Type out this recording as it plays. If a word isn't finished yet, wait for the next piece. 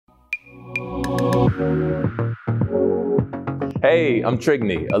Hey, I'm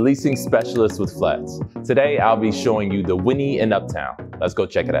Trigney, a leasing specialist with FLATS. Today, I'll be showing you the Winnie in Uptown. Let's go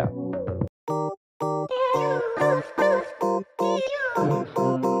check it out.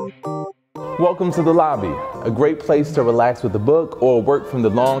 Welcome to the lobby, a great place to relax with a book or work from the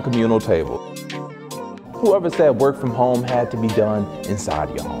long communal table. Whoever said work from home had to be done inside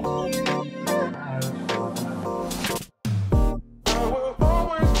your home?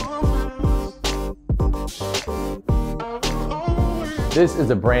 This is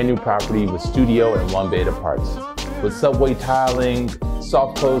a brand new property with studio and one-bed apartments. With subway tiling,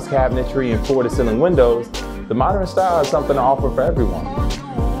 soft close cabinetry, and floor-to-ceiling windows, the modern style is something to offer for everyone.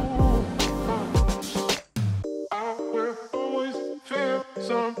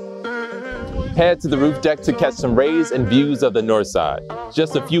 Head to the roof deck to catch some rays and views of the north side.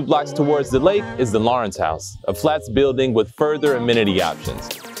 Just a few blocks towards the lake is the Lawrence House, a flats building with further amenity options.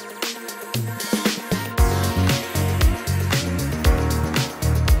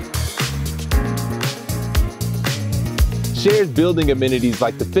 Shared building amenities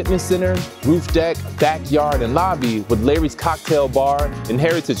like the fitness center, roof deck, backyard, and lobby with Larry's Cocktail Bar and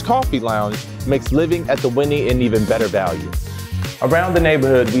Heritage Coffee Lounge makes living at the Winnie an even better value. Around the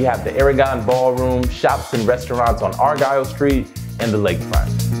neighborhood, we have the Aragon Ballroom, shops and restaurants on Argyle Street, and the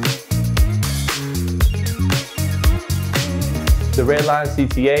lakefront. The Red Line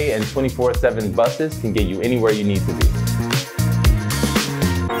CTA and 24/7 buses can get you anywhere you need to be.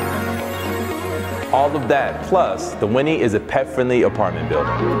 All of that, plus the Winnie is a pet-friendly apartment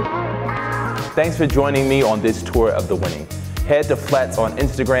building. Thanks for joining me on this tour of the Winnie. Head to FLATS on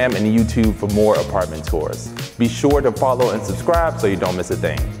Instagram and YouTube for more apartment tours. Be sure to follow and subscribe so you don't miss a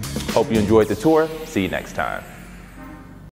thing. Hope you enjoyed the tour. See you next time.